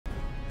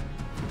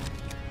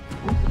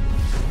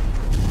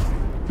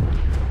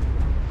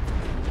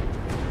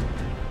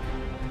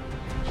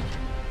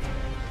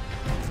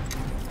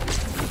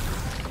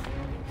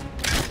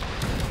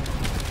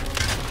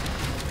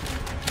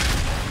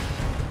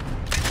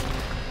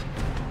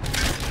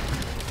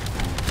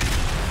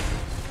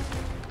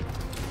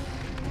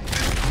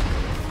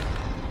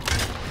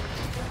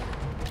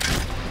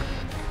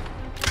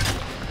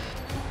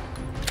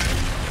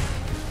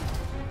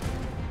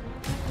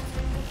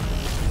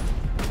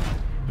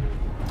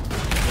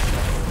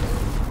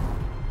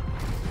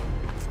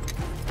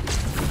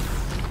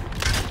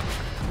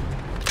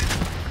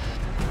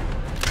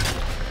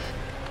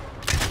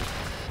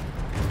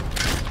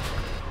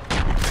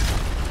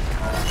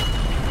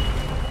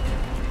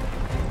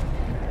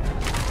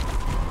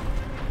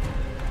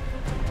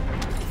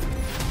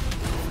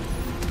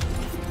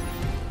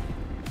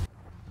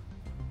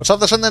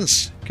What's up,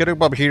 Descendants? Kiddo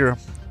Bob here.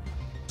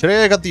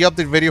 Today I got the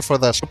update video for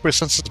the Super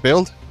Census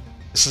build.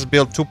 This is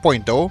build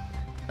 2.0.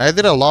 I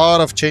did a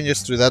lot of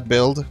changes to that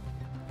build.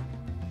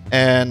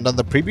 And on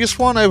the previous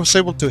one, I was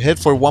able to hit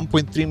for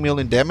 1.3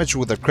 million damage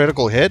with a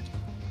critical hit.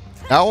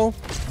 Now,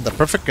 in the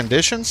perfect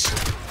conditions,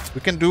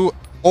 we can do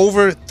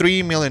over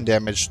 3 million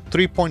damage,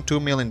 3.2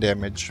 million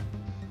damage.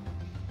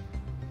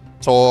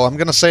 So I'm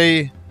gonna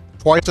say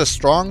twice as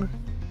strong.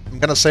 I'm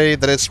gonna say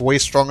that it's way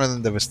stronger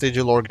than the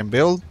Vestigial Organ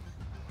build.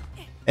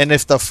 And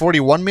if the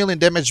 41 million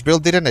damage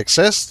build didn't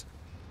exist,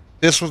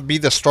 this would be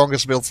the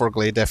strongest build for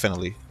Glade,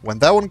 definitely. When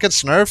that one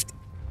gets nerfed,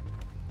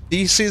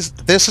 this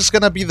is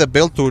gonna be the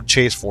build to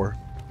chase for.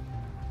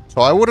 So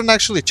I wouldn't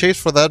actually chase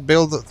for that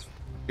build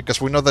because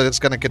we know that it's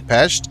gonna get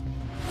patched.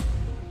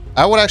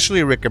 I would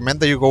actually recommend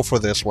that you go for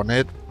this one.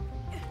 It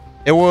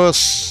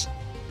was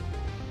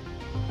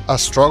a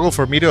struggle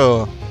for me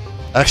to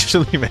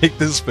actually make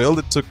this build.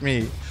 It took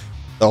me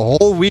the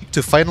whole week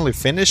to finally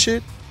finish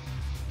it.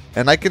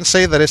 And I can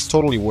say that it's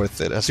totally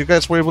worth it. As you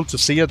guys were able to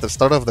see at the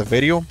start of the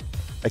video,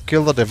 I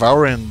killed the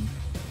Devourer in a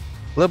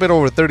little bit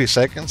over 30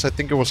 seconds. I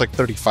think it was like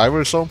 35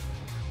 or so.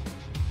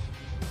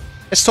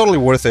 It's totally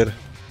worth it.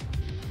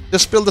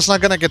 This build is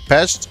not gonna get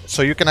patched,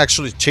 so you can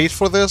actually chase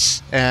for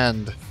this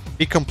and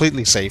be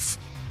completely safe.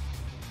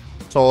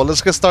 So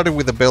let's get started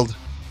with the build.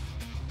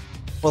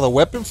 For the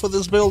weapon for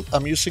this build,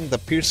 I'm using the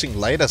Piercing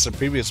Light as the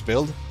previous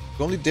build.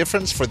 The only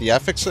difference for the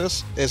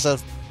affixes is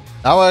that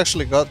now I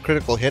actually got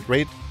critical hit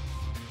rate.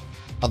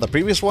 On the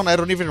previous one, I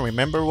don't even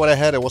remember what I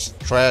had. It was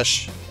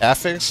trash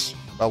affix,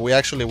 but we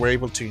actually were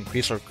able to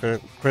increase our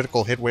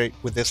critical hit rate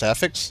with this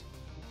affix.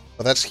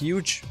 So that's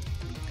huge.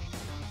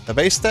 The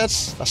base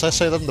stats, as I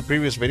said in the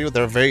previous video,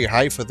 they're very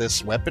high for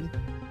this weapon.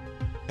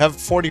 We have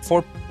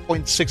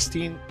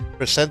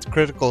 44.16%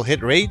 critical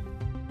hit rate,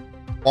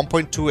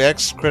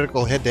 1.2x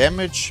critical hit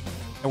damage,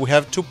 and we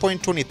have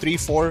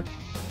 2.234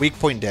 weak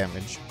point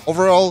damage.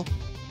 Overall,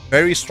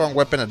 very strong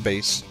weapon at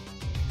base.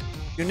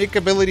 Unique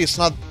ability is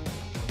not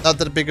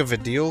that big of a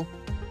deal.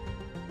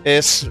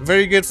 It's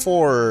very good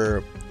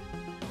for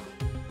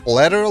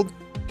collateral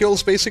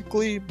kills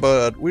basically,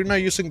 but we're not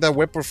using that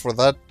weapon for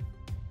that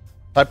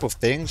type of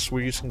things.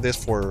 We're using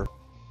this for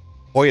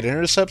void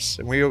intercepts,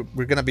 and we're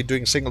gonna be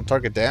doing single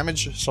target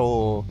damage.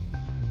 So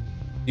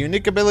the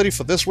unique ability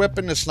for this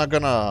weapon is not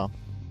gonna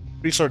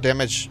increase our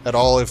damage at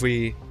all if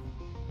we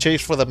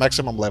chase for the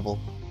maximum level.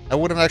 I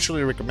wouldn't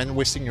actually recommend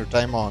wasting your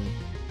time on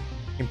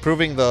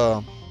improving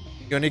the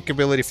unique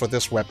ability for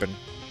this weapon.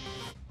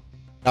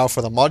 Now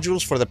for the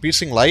modules, for the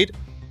Piercing Light,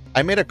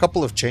 I made a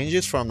couple of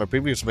changes from the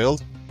previous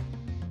build.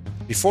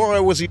 Before I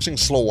was using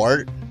Slow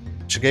Art,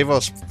 which gave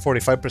us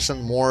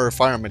 45% more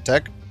firearm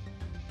attack.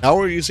 Now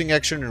we're using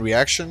Action and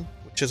Reaction,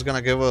 which is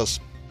gonna give us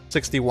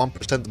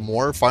 61%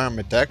 more firearm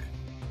attack.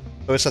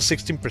 So it's a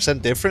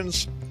 16%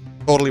 difference.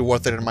 Totally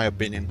worth it in my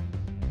opinion.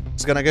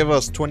 It's gonna give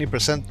us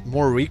 20%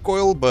 more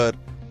recoil, but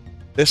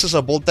this is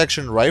a bolt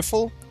action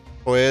rifle,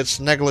 so it's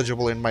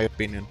negligible in my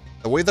opinion.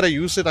 The way that I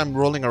use it, I'm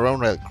rolling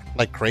around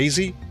like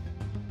crazy.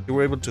 You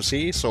were able to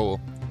see, so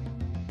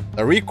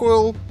the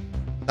recoil,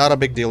 not a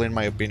big deal in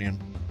my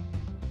opinion.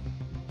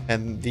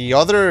 And the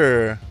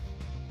other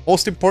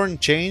most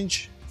important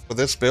change for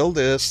this build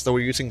is that we're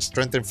using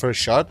Strengthened First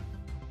Shot.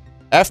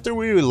 After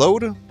we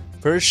reload,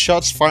 first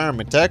shot's firearm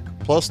attack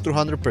plus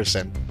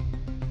 200%.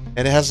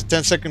 And it has a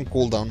 10-second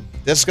cooldown.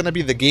 This is gonna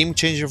be the game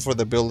changer for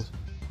the build.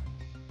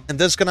 And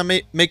this is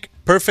gonna make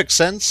perfect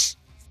sense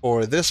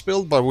for this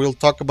build, but we'll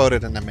talk about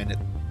it in a minute.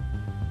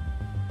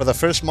 For the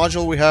first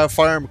module, we have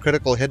Firearm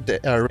Critical Hit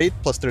Rate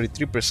plus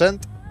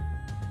 33%,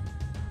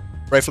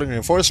 Rifling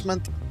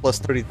Reinforcement plus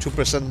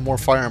 32% more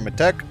firearm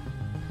attack,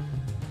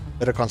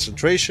 Better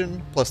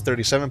Concentration plus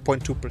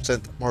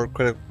 37.2% more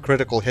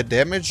critical hit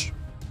damage,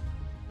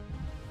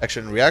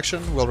 Action and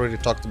Reaction, we already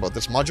talked about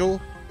this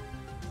module.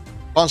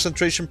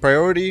 Concentration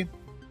Priority,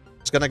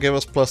 it's gonna give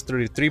us plus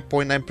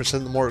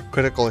 33.9% more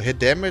critical hit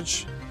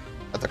damage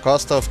at the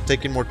cost of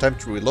taking more time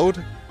to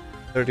reload,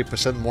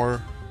 30% more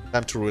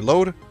time to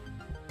reload.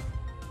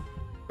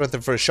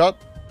 Strengthen First Shot.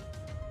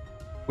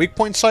 Weak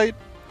Point Sight,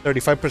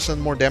 35%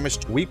 more damage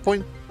to weak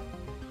point.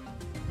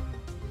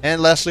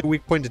 And lastly,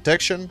 Weak Point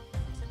Detection,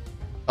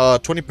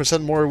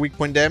 20% more weak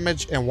point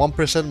damage and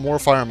 1% more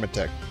firearm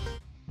attack.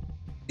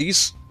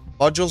 These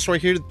modules right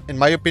here, in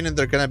my opinion,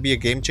 they're gonna be a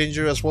game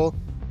changer as well.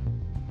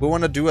 We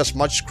want to do as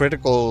much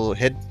critical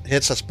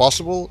hits as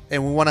possible,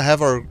 and we want to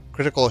have our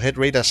critical hit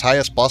rate as high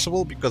as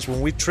possible, because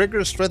when we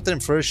trigger Strengthen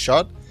First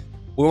Shot,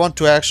 we want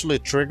to actually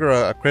trigger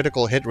a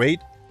critical hit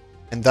rate,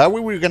 and that way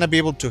we're going to be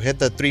able to hit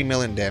that 3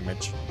 million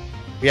damage.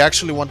 We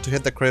actually want to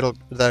hit the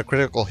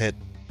critical hit.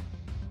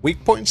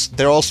 Weak points,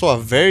 they're also a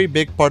very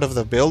big part of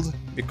the build,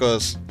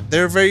 because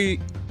they're very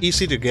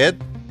easy to get.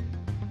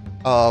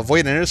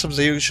 Void Intercepts,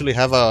 they usually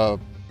have a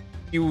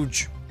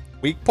huge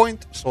weak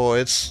point, so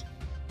it's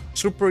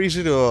super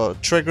easy to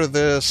trigger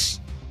this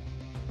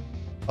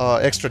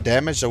extra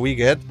damage that we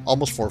get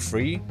almost for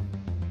free.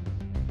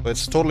 But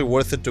it's totally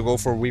worth it to go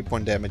for weak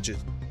point damages.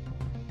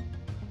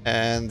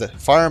 And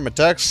firearm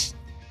attacks,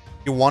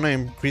 you want to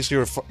increase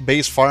your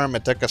base firearm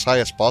attack as high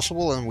as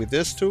possible, and with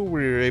this too,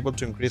 we're able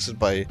to increase it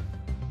by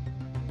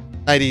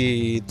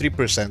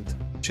 93%,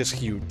 which is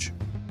huge.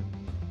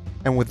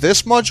 And with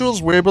this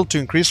modules, we're able to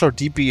increase our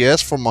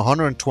DPS from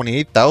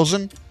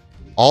 128,000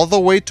 all the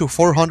way to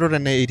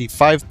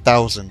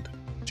 485,000,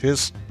 which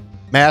is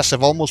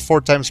massive, almost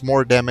 4 times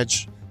more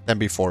damage than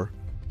before.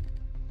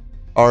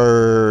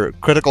 Our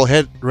critical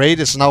hit rate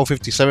is now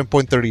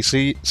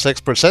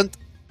 57.36%.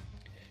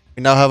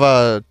 We now have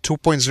a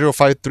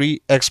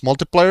 2.053x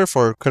multiplier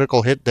for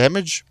critical hit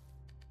damage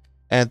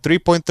and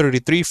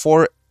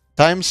 3.334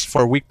 times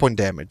for weak point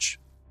damage.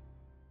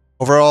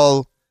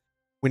 Overall,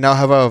 we now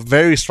have a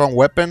very strong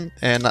weapon,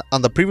 and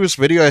on the previous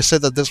video I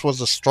said that this was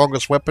the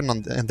strongest weapon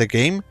in the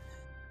game,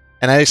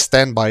 and I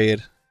stand by it.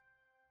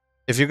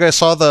 If you guys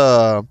saw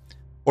the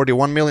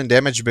 41 million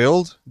damage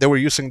build, they were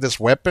using this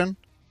weapon,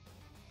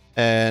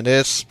 and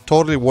it's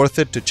totally worth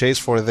it to chase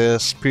for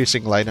this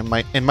piercing light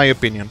in my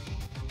opinion.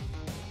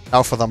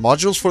 Now for the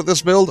modules for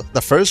this build,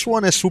 the first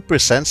one is Super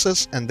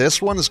Senses, and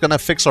this one is gonna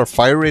fix our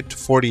fire rate to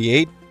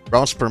 48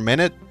 rounds per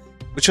minute,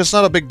 which is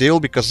not a big deal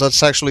because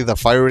that's actually the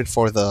fire rate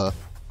for the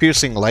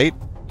piercing light.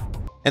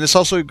 And it's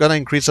also gonna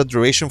increase the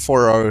duration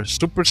for our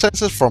Super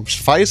Senses from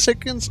 5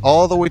 seconds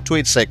all the way to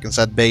 8 seconds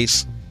at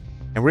base.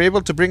 And we're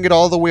able to bring it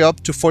all the way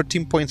up to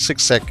 14.6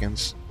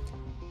 seconds.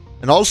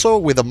 And also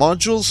with the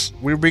modules,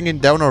 we're bringing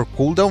down our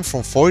cooldown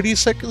from 40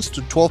 seconds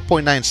to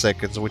 12.9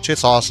 seconds, which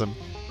is awesome.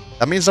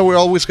 That means that we're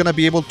always going to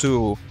be able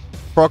to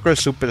proc our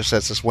super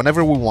senses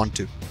whenever we want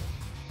to.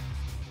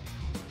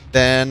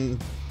 Then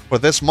for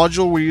this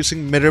module, we're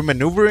using mirror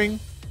maneuvering.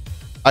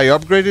 I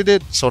upgraded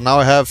it, so now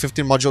I have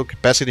 15 module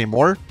capacity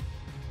more.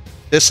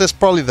 This is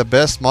probably the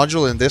best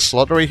module in this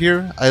slot right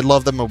here. I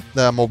love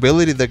the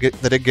mobility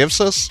that it gives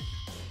us.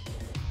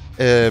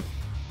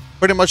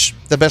 Pretty much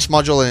the best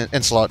module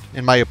in slot,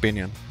 in my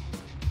opinion.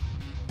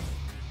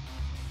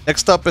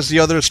 Next up is the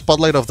other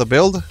spotlight of the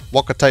build,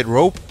 Walk a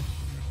Tightrope.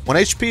 When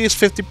HP is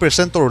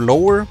 50% or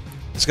lower,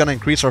 it's gonna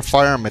increase our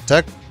firearm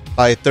attack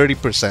by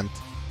 30%.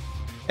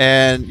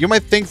 And you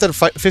might think that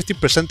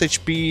 50%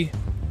 HP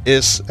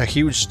is a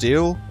huge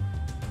deal,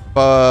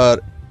 but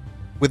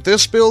with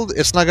this build,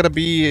 it's not gonna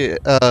be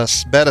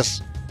as bad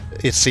as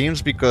it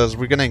seems, because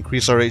we're gonna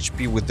increase our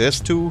HP with these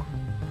two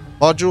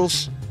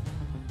modules.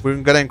 We're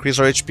gonna increase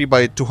our HP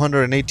by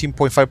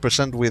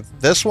 218.5% with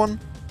this one,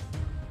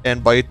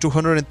 and by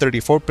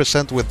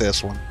 234% with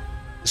this one.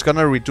 It's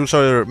gonna reduce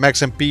our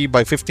max MP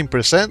by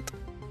 15%,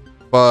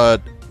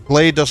 but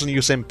Blade doesn't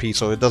use MP,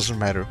 so it doesn't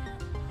matter.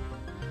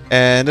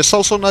 And it's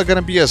also not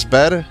gonna be as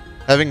bad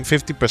having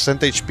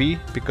 50% HP,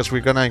 because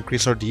we're gonna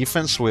increase our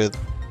defense with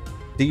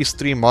these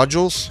three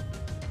modules.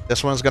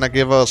 This one's gonna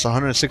give us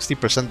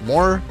 160%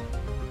 more.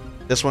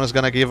 This one is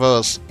gonna give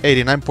us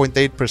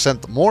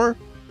 89.8% more.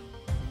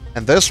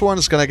 And this one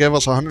is gonna give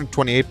us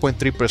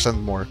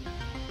 128.3% more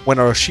when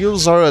our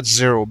shields are at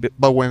 0.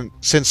 But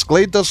since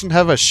Glade doesn't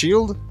have a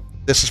shield,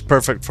 this is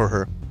perfect for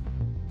her.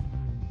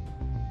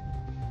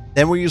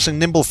 Then we're using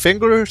Nimble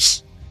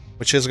Fingers,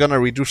 which is gonna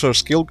reduce our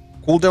skill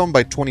cooldown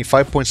by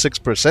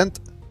 25.6%.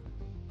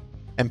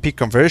 MP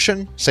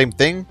Conversion, same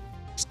thing.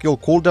 Skill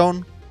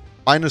cooldown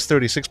minus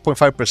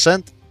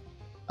 36.5%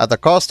 at the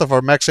cost of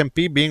our max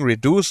MP being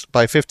reduced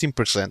by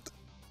 15%.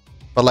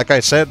 But like I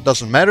said,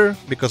 doesn't matter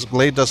because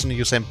Glade doesn't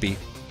use MP.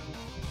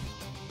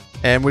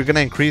 And we're gonna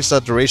increase the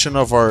duration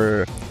of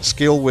our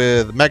skill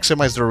with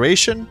Maximize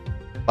Duration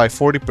by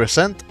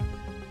 40%.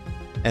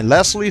 And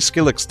lastly,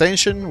 Skill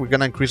Extension, we're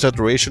gonna increase the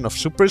duration of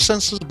Super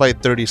Senses by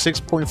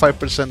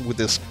 36.5% with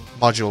this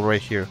module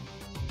right here.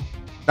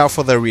 Now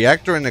for the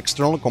reactor and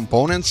external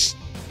components,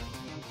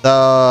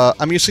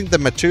 I'm using the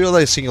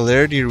Materialized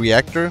Singularity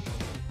Reactor.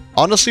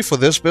 Honestly, for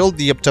this build,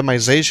 the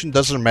optimization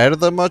doesn't matter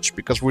that much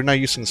because we're not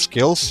using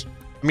skills.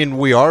 I mean,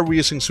 we're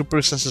using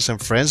Super Senses and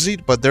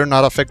Frenzied, but they're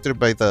not affected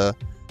by the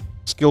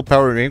skill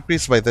power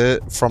increase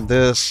from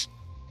this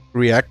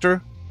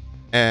reactor,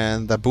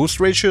 and the boost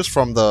ratios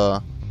from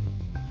the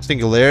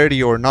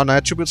Singularity or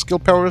non-attribute skill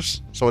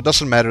powers, so it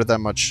doesn't matter that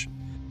much.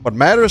 What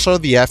matters are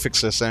the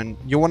affixes, and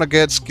you want to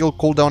get skill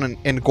cooldown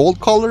in gold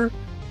color,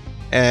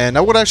 and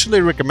I would actually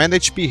recommend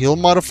HP heal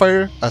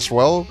modifier as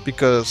well,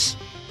 because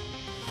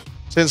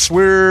since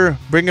we're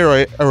bringing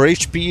our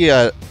HP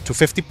to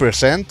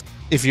 50%,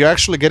 if you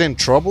actually get in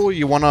trouble,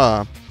 you want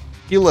to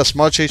heal as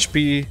much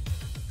HP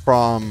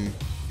from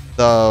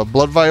the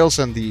blood vials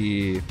and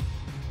the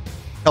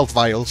health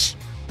vials.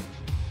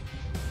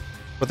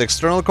 For the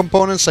external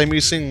components, I'm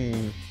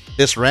using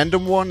this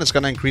random one. It's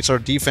going to increase our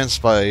defense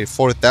by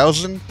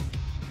 4,000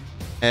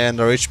 and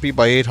our HP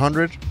by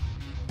 800.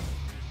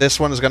 This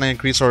one is going to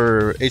increase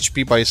our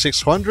HP by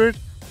 600.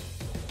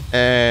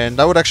 And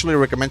I would actually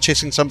recommend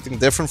chasing something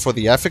different for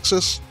the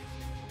affixes.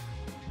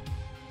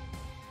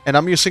 And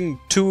I'm using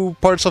 2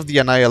 parts of the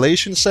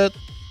Annihilation set,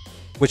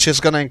 which is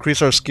going to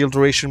increase our skill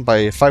duration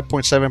by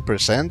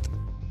 5.7%.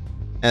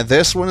 And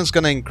this one is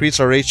going to increase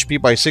our HP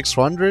by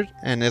 600,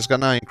 and it's going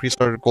to increase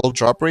our gold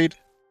drop rate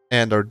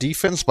and our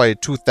defense by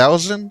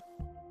 2,000.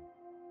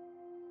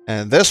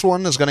 And this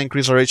one is going to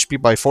increase our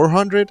HP by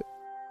 400,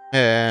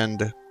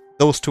 and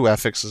those two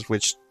affixes,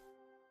 which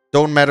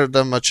don't matter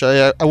that much.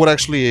 I would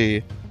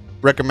actually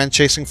recommend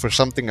chasing for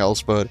something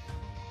else, but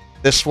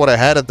this is what I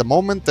had at the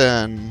moment,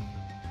 and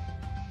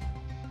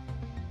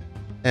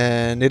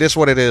it is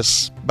what it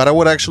is. But I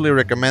would actually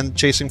recommend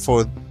chasing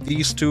for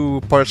these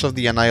two parts of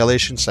the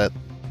Annihilation set.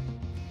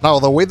 Now,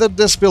 the way that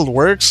this build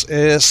works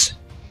is,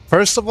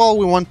 first of all,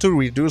 we want to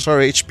reduce our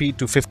HP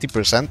to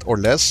 50% or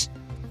less,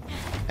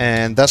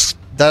 and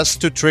that's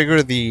to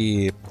trigger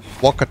the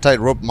Walk a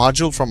Tightrope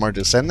module from our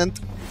Descendant,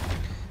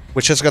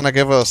 which is gonna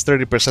give us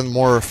 30%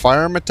 more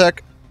firearm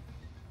attack.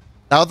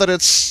 Now that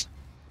it's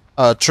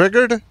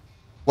triggered,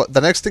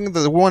 the next thing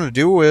that we want to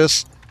do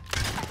is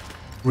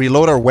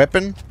reload our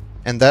weapon,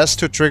 and that's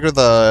to trigger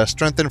the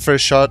Strengthened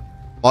First Shot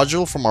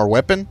module from our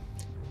weapon.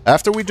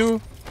 After we do,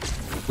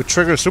 we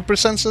trigger Super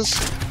Senses,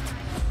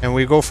 and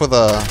we go for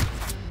the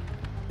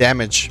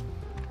damage.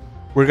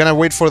 We're gonna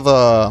wait for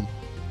the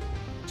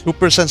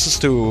Super Senses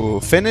to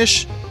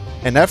finish,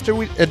 and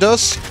after it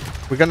does,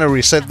 we're gonna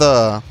reset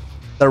the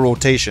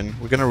rotation.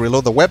 We're gonna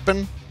reload the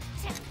weapon,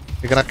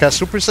 we're gonna cast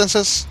Super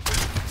Senses,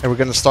 and we're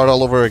gonna start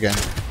all over again.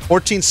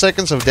 14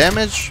 seconds of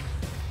damage,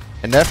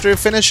 and after it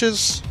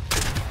finishes,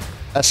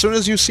 as soon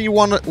as you see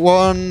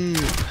one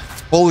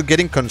bullet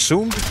getting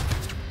consumed,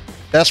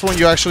 that's when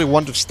you actually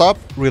want to stop,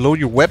 reload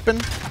your weapon,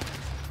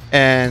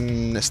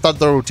 and start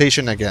the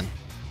rotation again.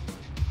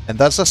 And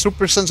that's a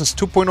Super Senses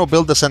 2.0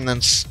 build,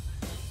 Descendants.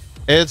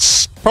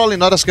 It's probably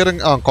not as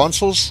good on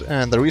consoles,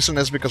 and the reason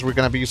is because we're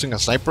going to be using a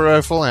sniper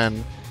rifle,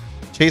 and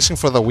chasing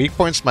for the weak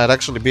points might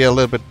actually be a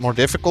little bit more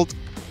difficult.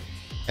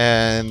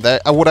 And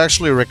I would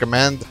actually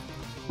recommend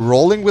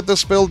rolling with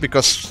this build,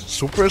 because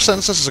Super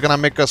Senses is going to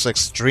make us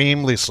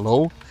extremely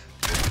slow.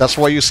 That's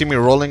why you see me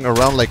rolling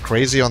around like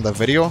crazy on the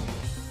video,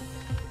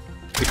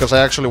 because I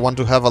actually want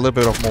to have a little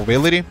bit of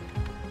mobility.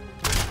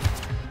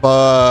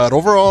 But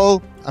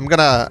overall, I'm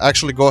gonna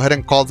actually go ahead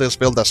and call this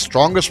build the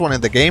strongest one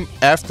in the game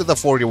after the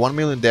 41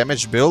 million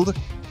damage build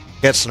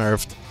gets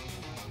nerfed.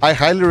 I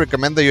highly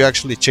recommend that you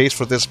actually chase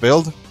for this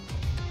build,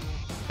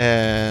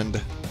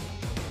 and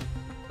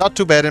not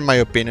too bad in my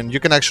opinion. You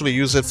can actually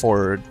use it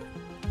for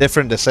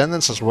different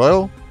Descendants as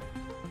well,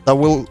 that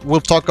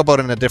we'll talk about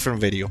in a different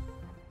video.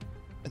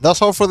 And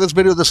that's all for this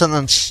video,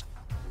 Descendants.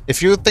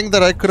 If you think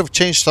that I could have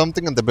changed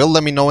something in the build,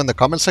 let me know in the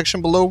comment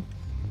section below.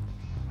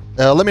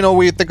 Let me know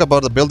what you think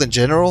about the build in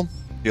general.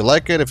 If you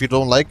like it, if you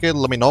don't like it,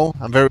 let me know.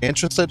 I'm very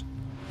interested.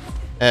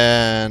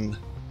 And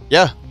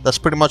yeah, that's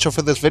pretty much it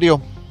for this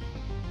video.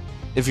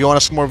 If you want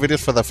to see more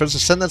videos for the first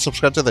Descendant,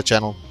 subscribe to the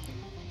channel.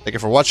 Thank you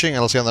for watching,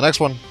 and I'll see you on the next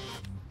one.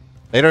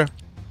 Later.